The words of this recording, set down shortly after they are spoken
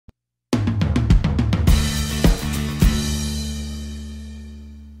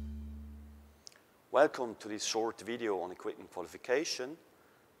Welcome to this short video on equipment qualification.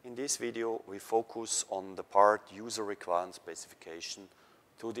 In this video, we focus on the part user requirement specification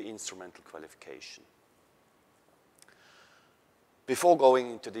to the instrumental qualification. Before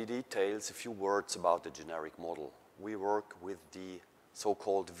going into the details, a few words about the generic model. We work with the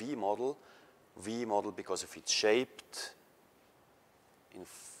so-called V model because of its shaped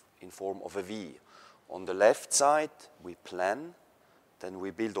in form of a V. On the left side, we plan, then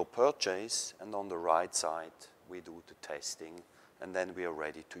we build or purchase, and on the right side, we do the testing, and then we are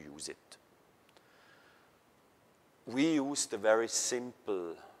ready to use it. We used a very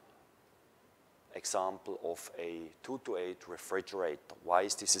simple example of a 2-to-8 refrigerator. Why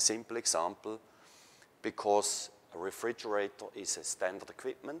is this a simple example? Because a refrigerator is a standard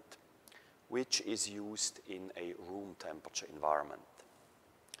equipment which is used in a room temperature environment.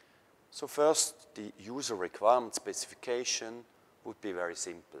 So first, the user requirement specification would be very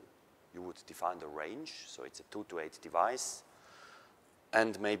simple. You would define the range, so it's a 2-to-8 device,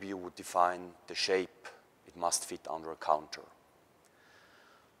 and maybe you would define the shape. It must fit under a counter.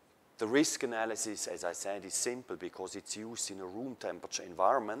 The risk analysis, as I said, is simple because it's used in a room temperature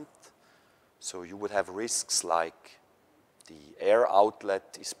environment, so you would have risks like the air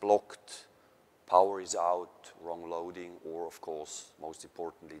outlet is blocked, power is out, wrong loading, or of course, most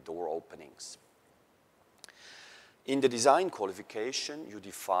importantly, door openings. In the design qualification, you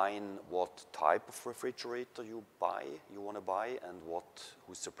define what type of refrigerator you want to buy, and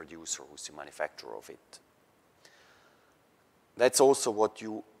who's the producer, who's the manufacturer of it. That's also what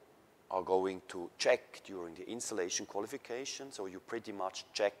you are going to check during the installation qualification. So you pretty much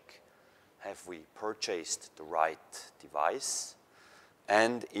check, have we purchased the right device,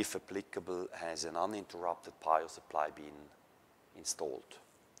 and if applicable, has an uninterrupted power supply been installed.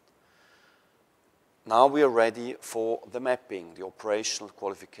 Now we are ready for the mapping, the operational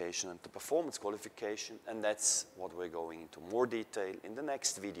qualification and the performance qualification, and that's what we're going into more detail in the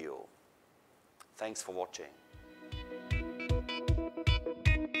next video. Thanks for watching.